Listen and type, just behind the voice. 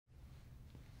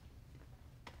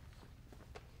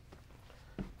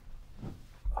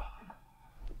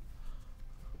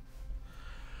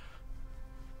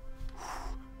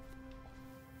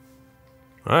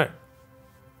All right.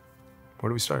 Where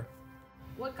do we start?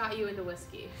 What got you into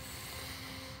whiskey?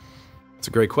 It's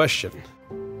a great question.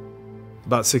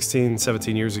 About 16,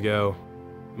 17 years ago,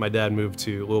 my dad moved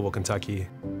to Louisville, Kentucky.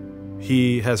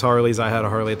 He has Harleys, I had a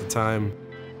Harley at the time.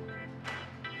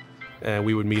 And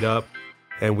we would meet up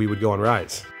and we would go on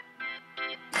rides.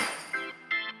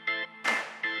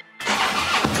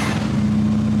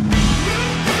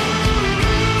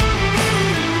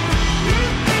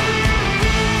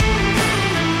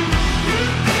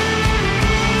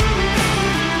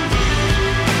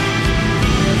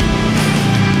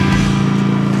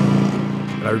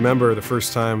 I remember the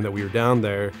first time that we were down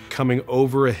there, coming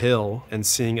over a hill and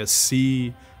seeing a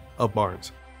sea of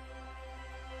barns.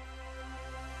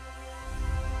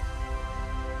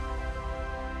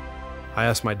 I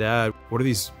asked my dad, what are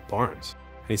these barns?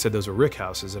 And he said those are rick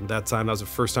houses. And at that time, that was the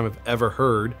first time I've ever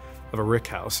heard of a rick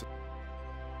house.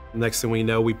 Next thing we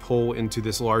know, we pull into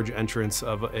this large entrance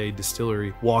of a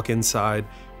distillery, walk inside,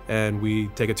 and we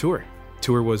take a tour.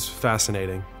 Tour was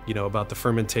fascinating, you know, about the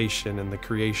fermentation and the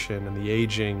creation and the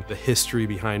aging, the history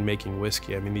behind making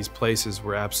whiskey. I mean, these places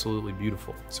were absolutely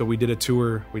beautiful. So we did a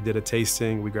tour, we did a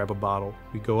tasting, we grab a bottle,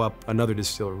 we go up another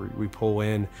distillery, we pull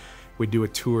in, we do a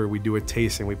tour, we do a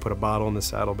tasting, we put a bottle in the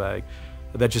saddlebag.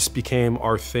 That just became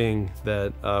our thing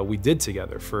that we did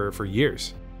together for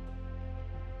years.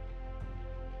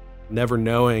 Never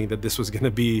knowing that this was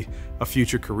gonna be a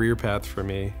future career path for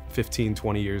me 15,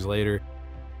 20 years later.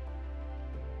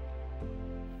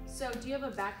 So do you have a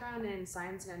background in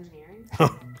science and engineering?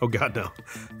 Oh God, no.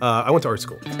 I went to art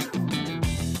school.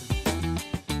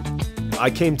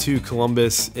 I came to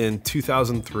Columbus in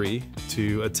 2003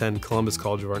 to attend Columbus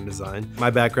College of Art and Design. My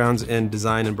background's in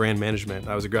design and brand management.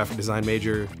 I was a graphic design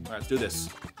major. All right, let's do this.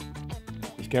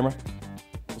 This camera,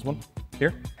 this one,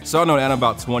 here. So I've known Adam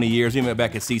about 20 years. We met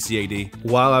back at CCAD.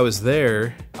 While I was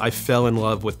there, I fell in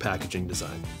love with packaging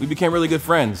design. We became really good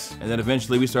friends, and then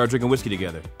eventually we started drinking whiskey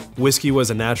together. Whiskey was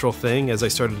a natural thing. As I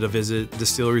started to visit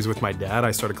distilleries with my dad,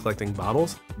 I started collecting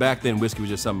bottles. Back then, whiskey was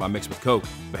just something I mixed with Coke,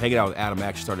 but hanging out with Adam, I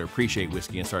actually started to appreciate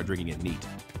whiskey and started drinking it neat.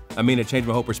 I mean, it changed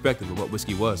my whole perspective of what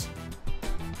whiskey was.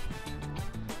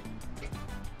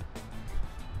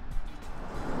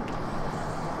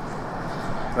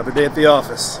 Another day at the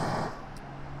office.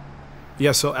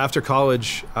 Yeah, so after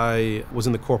college, I was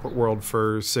in the corporate world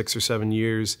for 6 or 7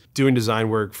 years, doing design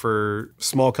work for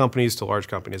small companies to large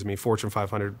companies, I mean, Fortune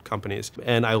 500 companies,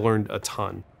 and I learned a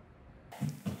ton.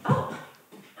 Oh,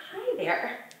 hi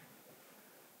there.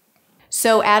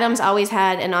 So Adam's always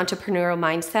had an entrepreneurial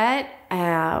mindset.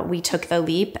 We took the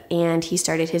leap and he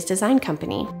started his design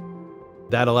company.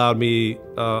 That allowed me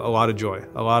a lot of joy,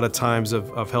 a lot of times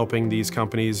of helping these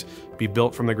companies be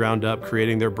built from the ground up,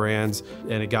 creating their brands,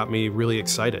 and it got me really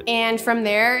excited. And from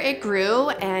there it grew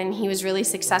and he was really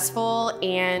successful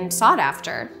and sought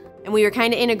after. And we were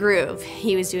kind of in a groove.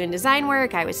 He was doing design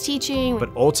work, I was teaching.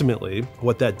 But ultimately,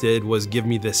 what that did was give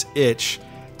me this itch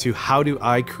to how do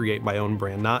I create my own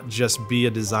brand, not just be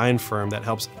a design firm that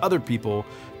helps other people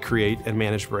create and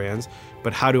manage brands,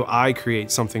 but how do I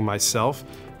create something myself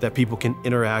that people can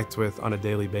interact with on a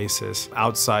daily basis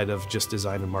outside of just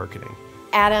design and marketing.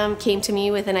 Adam came to me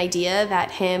with an idea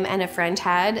that him and a friend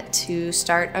had to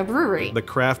start a brewery. The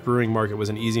craft brewing market was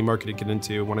an easy market to get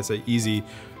into. When I say easy,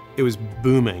 it was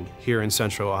booming here in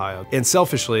Central Ohio. And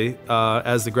selfishly,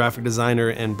 as the graphic designer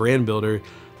and brand builder,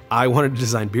 I wanted to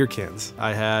design beer cans.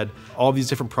 I had all these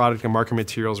different product and marketing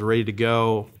materials ready to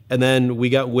go. And then we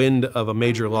got wind of a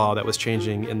major law that was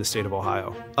changing in the state of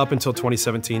Ohio. Up until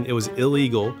 2017, it was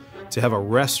illegal to have a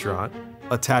restaurant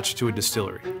attached to a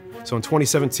distillery. So in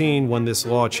 2017, when this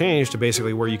law changed to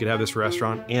basically where you could have this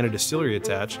restaurant and a distillery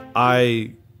attached,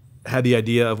 I had the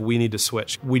idea of we need to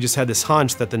switch. We just had this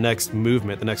hunch that the next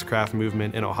movement, the next craft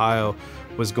movement in Ohio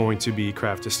was going to be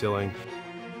craft distilling.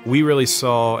 We really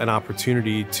saw an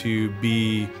opportunity to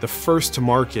be the first to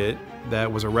market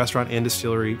that was a restaurant and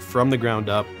distillery from the ground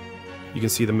up. You can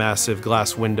see the massive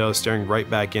glass window staring right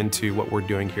back into what we're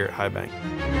doing here at High Bank.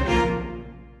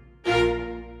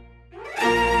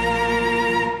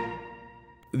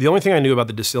 The only thing I knew about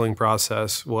the distilling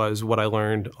process was what I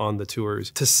learned on the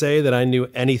tours. To say that I knew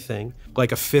anything,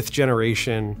 like a 5th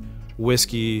generation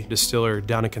whiskey distiller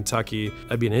down in Kentucky,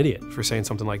 I'd be an idiot for saying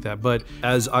something like that. But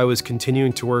as I was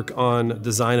continuing to work on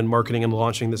design and marketing and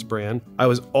launching this brand, I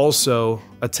was also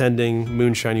attending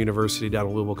Moonshine University down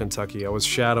in Louisville, Kentucky. I was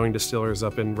shadowing distillers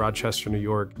up in Rochester, New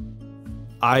York.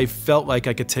 I felt like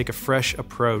I could take a fresh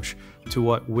approach to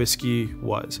what whiskey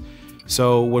was.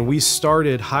 So when we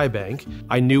started High Bank,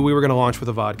 I knew we were gonna launch with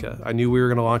a vodka. I knew we were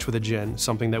gonna launch with a gin,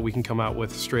 something that we can come out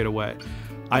with straight away.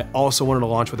 I also wanted to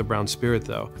launch with a brown spirit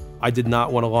though. I did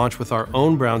not want to launch with our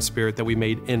own brown spirit that we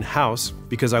made in-house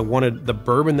because I wanted the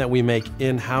bourbon that we make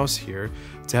in-house here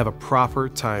to have a proper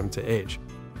time to age.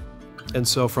 And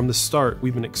so from the start,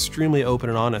 we've been extremely open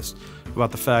and honest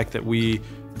about the fact that we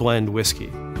blend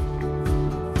whiskey.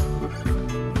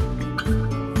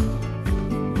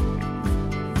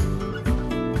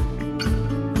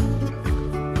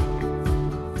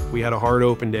 We had a hard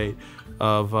open date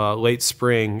of late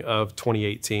spring of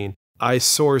 2018. I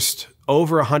sourced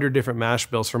over 100 different mash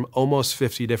bills from almost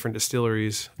 50 different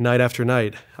distilleries. Night after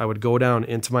night, I would go down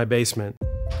into my basement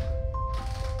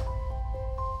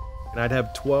and I'd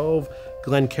have 12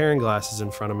 Glencairn glasses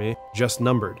in front of me, just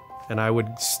numbered. And I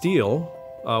would steal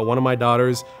one of my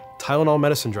daughter's Tylenol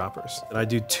medicine droppers. And I'd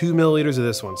do 2 milliliters of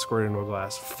this one squirted into a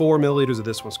glass, 4 milliliters of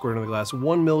this one squirted into a glass,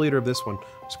 1 milliliter of this one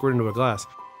squirted into a glass.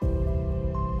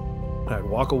 And I'd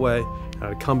walk away and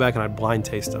I'd come back and I'd blind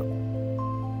taste them.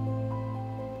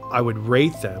 I would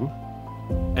rate them,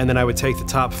 and then I would take the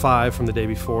top 5 from the day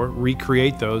before,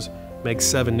 recreate those, make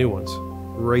 7 new ones,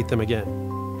 rate them again.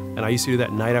 And I used to do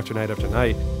that night after night after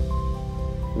night.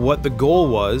 What the goal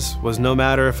was no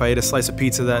matter if I ate a slice of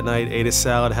pizza that night, ate a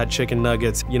salad, had chicken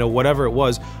nuggets, you know, whatever it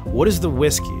was, what is the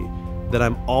whiskey that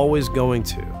I'm always going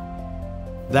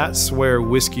to? That's where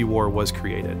Whiskey War was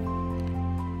created.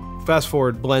 Fast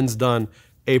forward, blend's done,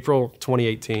 April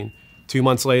 2018. 2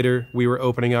 months later, we were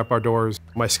opening up our doors.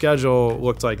 My schedule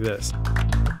looked like this.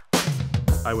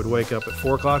 I would wake up at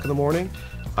 4 o'clock in the morning.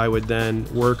 I would then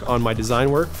work on my design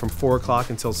work from 4 o'clock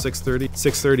until 6:30.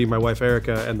 6:30, my wife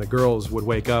Erica and the girls would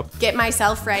wake up. Get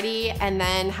myself ready and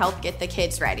then help get the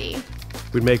kids ready.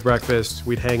 We'd make breakfast,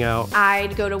 we'd hang out.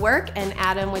 I'd go to work and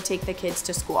Adam would take the kids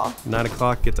to school. 9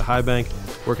 o'clock, get to High Bank,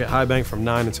 work at High Bank from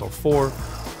 9 until 4.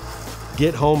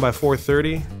 Get home by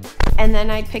 4:30. And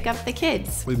then I'd pick up the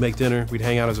kids. We'd make dinner, we'd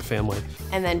hang out as a family.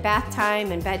 And then bath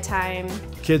time and bedtime.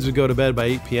 Kids would go to bed by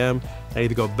 8 p.m. I'd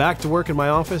either go back to work in my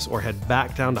office or head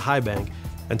back down to High Bank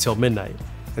until midnight.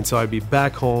 And so I'd be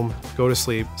back home, go to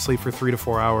sleep for 3 to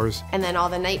 4 hours. And then all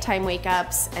the nighttime wake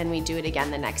ups, and we'd do it again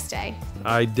the next day.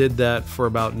 I did that for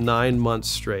about 9 months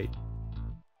straight.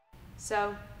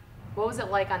 So, what was it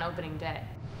like on opening day?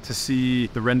 To see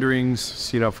the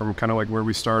renderings, you know, from kind of like where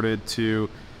we started to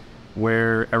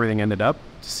where everything ended up,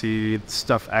 to see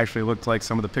stuff actually looked like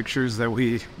some of the pictures that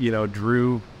we, you know,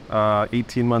 drew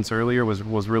 18 months earlier was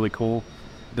really cool.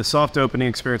 The soft opening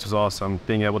experience was awesome,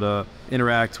 being able to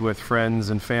interact with friends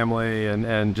and family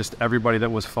and just everybody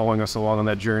that was following us along on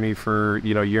that journey for,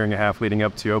 you know, a year and a half leading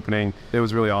up to opening. It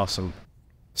was really awesome.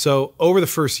 So over the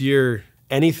first year,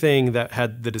 anything that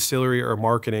had the distillery or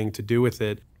marketing to do with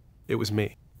it, it was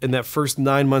me. In that first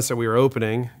 9 months that we were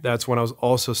opening, that's when I was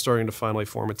also starting to finally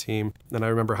form a team. And I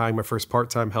remember hiring my first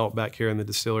part-time help back here in the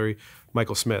distillery,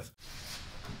 Michael Smith.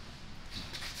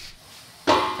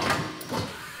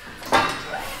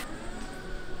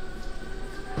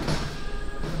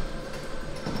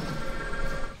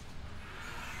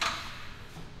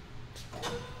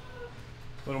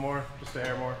 A little more, just a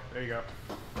hair more, there you go.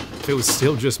 If it was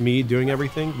still just me doing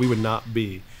everything, we would not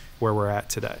be where we're at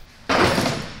today.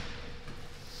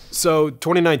 So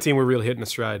 2019, we're really hitting a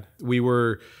stride. We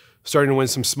were starting to win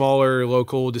some smaller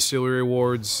local distillery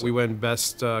awards. We won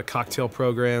Best Cocktail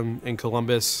Program in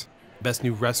Columbus, Best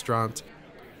New Restaurant.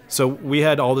 So we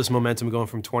had all this momentum going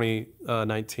from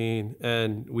 2019,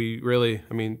 and we really,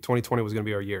 2020 was gonna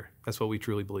be our year. That's what we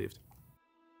truly believed.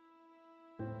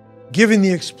 Given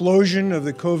the explosion of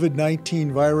the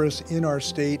COVID-19 virus in our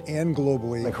state and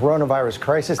globally, the coronavirus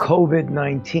crisis,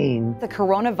 COVID-19, the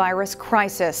coronavirus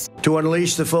crisis. To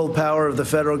unleash the full power of the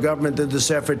federal government in this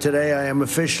effort today, I am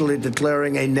officially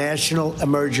declaring a national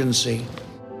emergency.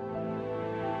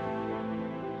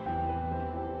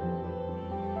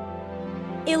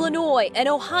 Illinois and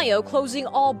Ohio closing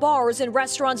all bars and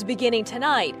restaurants beginning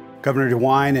tonight. Governor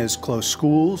DeWine has closed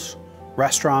schools,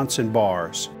 restaurants, and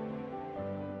bars.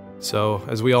 So,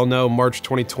 as we all know, March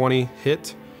 2020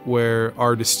 hit, where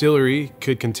our distillery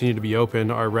could continue to be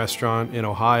open. Our restaurant in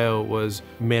Ohio was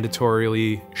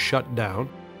mandatorily shut down.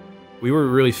 We were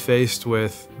really faced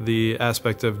with the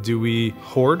aspect of, do we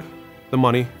hoard the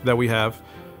money that we have,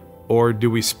 or do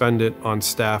we spend it on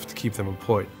staff to keep them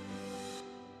employed?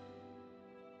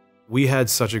 We had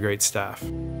such a great staff.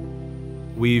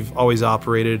 We've always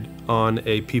operated on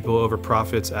a people over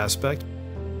profits aspect.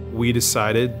 We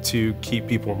decided to keep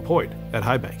people employed at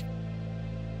High Bank.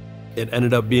 It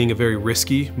ended up being a very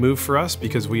risky move for us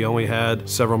because we only had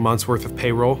several months worth of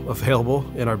payroll available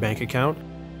in our bank account.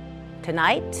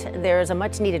 Tonight, there's a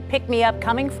much-needed pick-me-up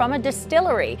coming from a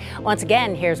distillery. Once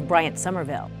again, here's Bryant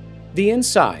Somerville. The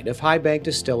inside of High Bank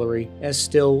Distillery as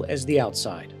still as the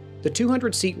outside. The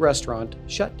 200-seat restaurant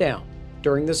shut down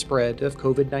during the spread of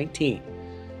COVID-19,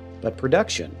 but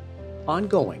production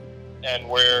ongoing. And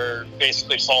we're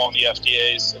basically following the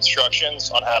FDA's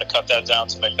instructions on how to cut that down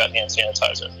to make that hand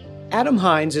sanitizer. Adam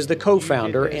Hines is the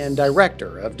co-founder and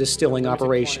director of distilling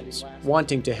operations.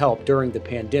 Wanting to help during the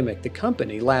pandemic, the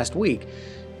company last week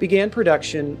began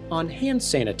production on hand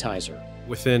sanitizer.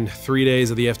 Within 3 days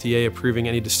of the FDA approving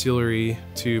any distillery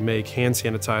to make hand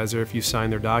sanitizer, if you sign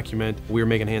their document, we were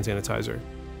making hand sanitizer.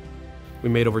 We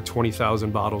made over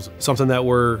 20,000 bottles, something that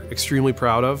we're extremely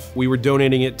proud of. We were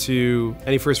donating it to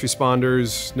any first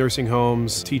responders, nursing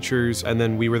homes, teachers, and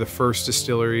then we were the first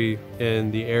distillery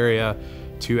in the area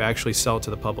to actually sell it to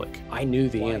the public. I knew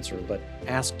the answer, but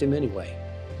asked him anyway.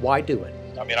 Why do it?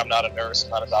 I mean, I'm not a nurse,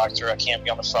 I'm not a doctor, I can't be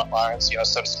on the front lines,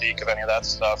 so to speak, of any of that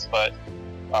stuff, but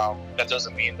that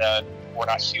doesn't mean that we're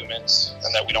not humans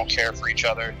and that we don't care for each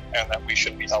other and that we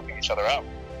shouldn't be helping each other out.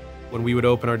 When we would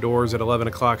open our doors at 11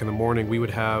 o'clock in the morning, we would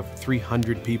have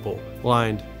 300 people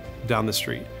lined down the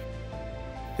street.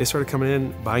 They started coming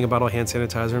in, buying a bottle of hand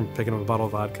sanitizer and picking up a bottle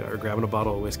of vodka or grabbing a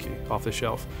bottle of whiskey off the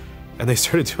shelf. And they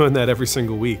started doing that every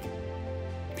single week.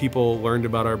 People learned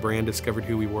about our brand, discovered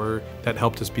who we were. That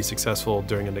helped us be successful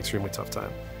during an extremely tough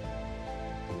time.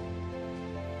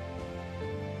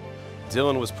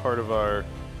 Dylan was part of our,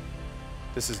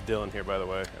 this is Dylan here, by the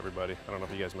way, everybody. I don't know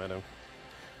if you guys met him.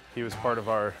 He was part of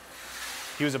our,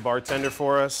 he was a bartender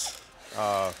for us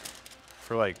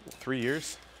for like 3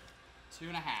 years.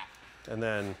 2.5. And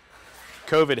then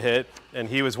COVID hit, and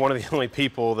he was one of the only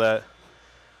people that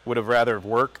would have rather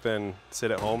worked than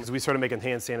sit at home. We started making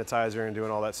hand sanitizer and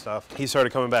doing all that stuff. He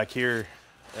started coming back here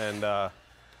and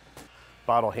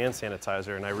bottle hand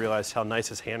sanitizer, and I realized how nice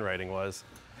his handwriting was.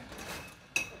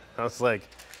 I was like,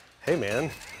 hey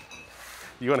man,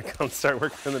 you want to come start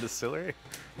working in the distillery?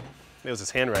 It was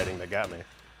his handwriting that got me.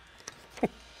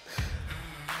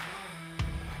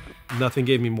 Nothing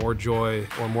gave me more joy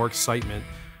or more excitement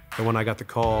than when I got the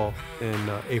call in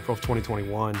April of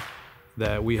 2021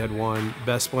 that we had won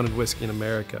Best Blended Whiskey in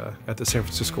America at the San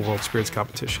Francisco World Spirits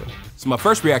Competition. So my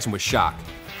first reaction was shock,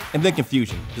 and then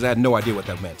confusion, because I had no idea what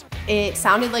that meant. It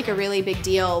sounded like a really big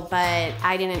deal, but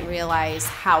I didn't realize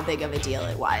how big of a deal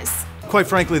it was. Quite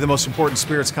frankly, the most important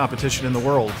spirits competition in the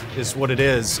world is what it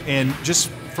is. And just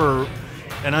for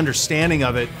an understanding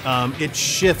of it, it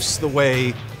shifts the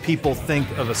way people think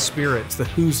of a spirit. It's the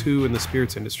who's who in the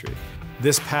spirits industry.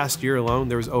 This past year alone,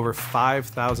 there was over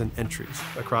 5,000 entries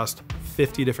across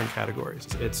 50 different categories.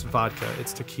 It's vodka,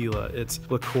 it's tequila, it's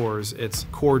liqueurs, it's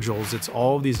cordials, it's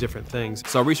all of these different things.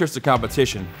 So I researched the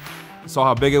competition, saw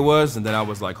how big it was, and then I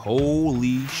was like,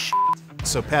 holy shit.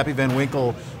 So Pappy Van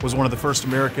Winkle was one of the first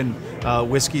American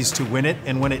whiskeys to win it,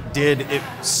 and when it did, it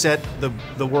set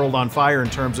the world on fire in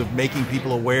terms of making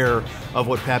people aware of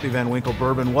what Pappy Van Winkle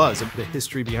bourbon was. The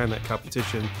history behind that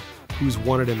competition, who's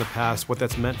won it in the past, what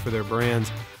that's meant for their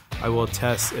brands, I will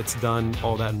attest it's done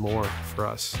all that and more for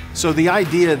us. So the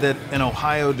idea that an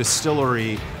Ohio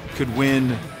distillery could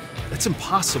win, that's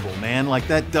impossible, man. Like,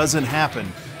 that doesn't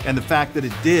happen. And the fact that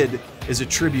it did is a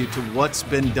tribute to what's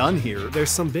been done here.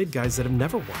 There's some big guys that have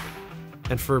never won.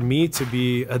 And for me to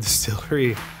be a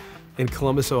distillery in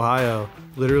Columbus, Ohio,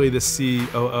 literally the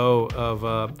COO of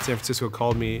San Francisco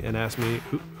called me and asked me,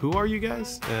 who are you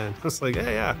guys? And I was like,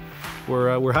 hey, yeah,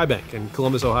 we're High Bank in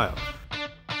Columbus, Ohio.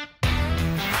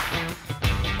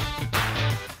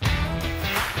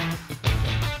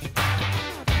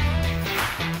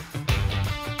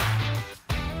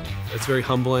 It's very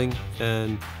humbling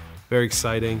and very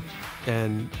exciting,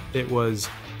 and it was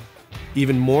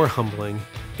even more humbling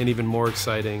and even more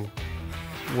exciting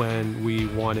when we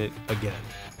won it again.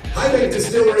 High Bank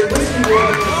Distillery Whiskey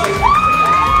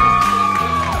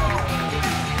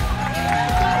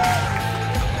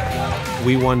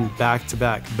We won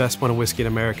back-to-back Best Blended Whiskey in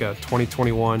America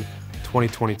 2021,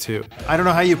 2022. I don't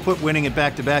know how you put winning it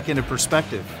back-to-back into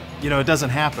perspective. You know, it doesn't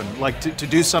happen. Like, to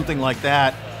do something like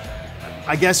that,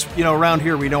 I guess, you know, around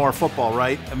here we know our football,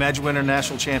 right? Imagine winning a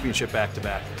national championship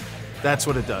back-to-back. That's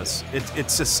what it does.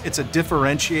 It's a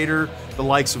differentiator, the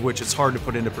likes of which it's hard to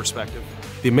put into perspective.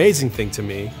 The amazing thing to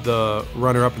me, the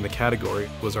runner-up in the category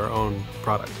was our own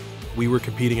product. We were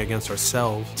competing against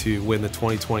ourselves to win the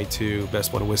 2022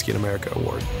 Best Blended Whiskey in America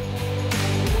award.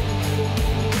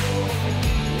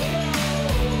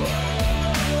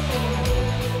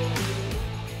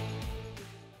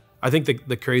 I think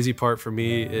the crazy part for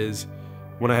me is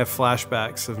when I have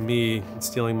flashbacks of me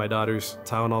stealing my daughter's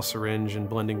Tylenol syringe and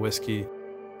blending whiskey.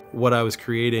 What I was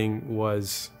creating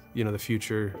was the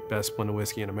future best blended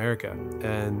whiskey in America.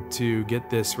 And to get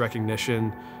this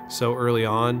recognition so early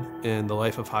on in the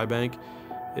life of High Bank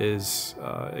is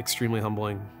extremely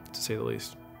humbling, to say the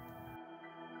least.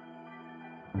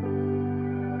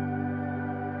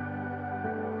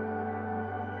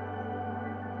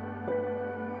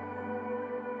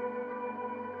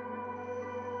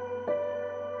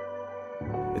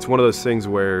 It's one of those things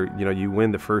where, you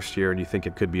win the first year and you think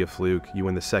it could be a fluke. You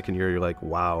win the second year, you're like,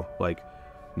 wow, like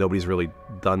nobody's really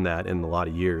done that in a lot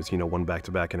of years, won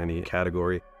back-to-back in any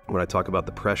category. When I talk about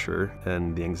the pressure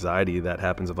and the anxiety that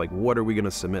happens of like, what are we gonna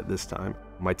submit this time?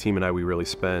 My team and I, we really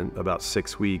spent about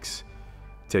 6 weeks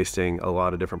tasting a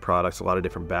lot of different products, a lot of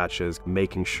different batches,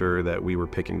 making sure that we were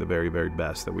picking the very, very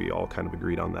best, that we all kind of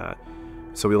agreed on that.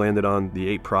 So we landed on the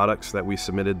 8 products that we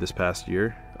submitted this past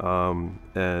year.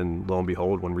 And lo and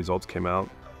behold, when results came out,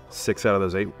 6 out of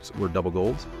those 8 were double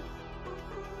golds.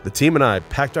 The team and I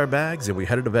packed our bags and we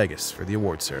headed to Vegas for the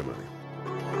award ceremony.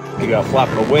 You gotta flap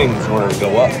the wings in order to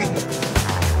go up.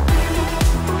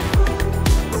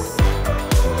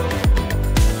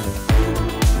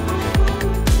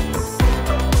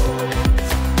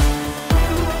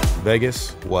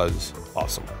 Vegas was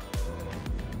awesome.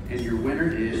 And your winner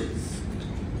is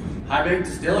High Bank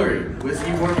Distillery,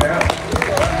 Whiskey War Barrel.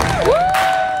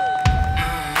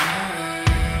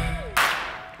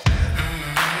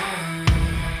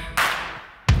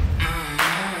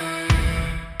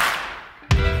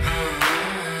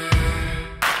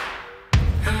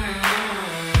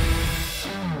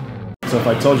 So if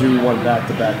I told you we won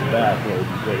back-to-back-to-back,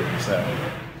 what would you say?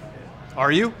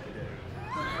 Are you?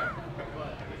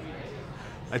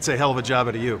 I'd say hell of a job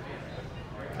out of you.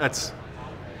 Is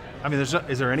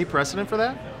there any precedent for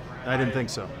that? I didn't think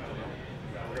so.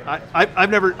 I've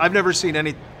never seen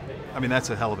any. That's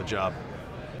a hell of a job.